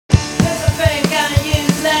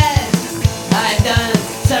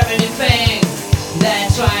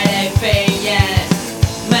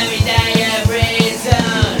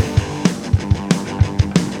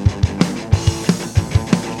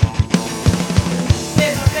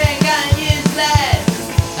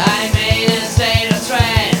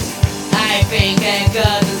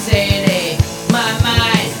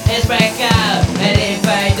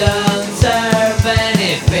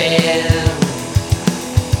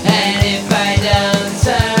And if I don't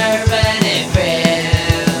serve any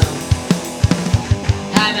film,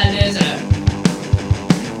 I'm a loser,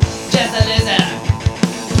 just a loser.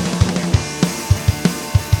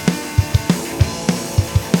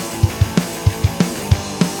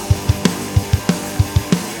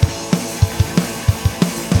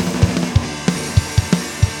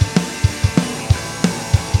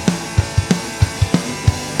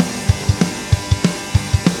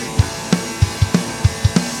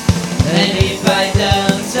 And if I don't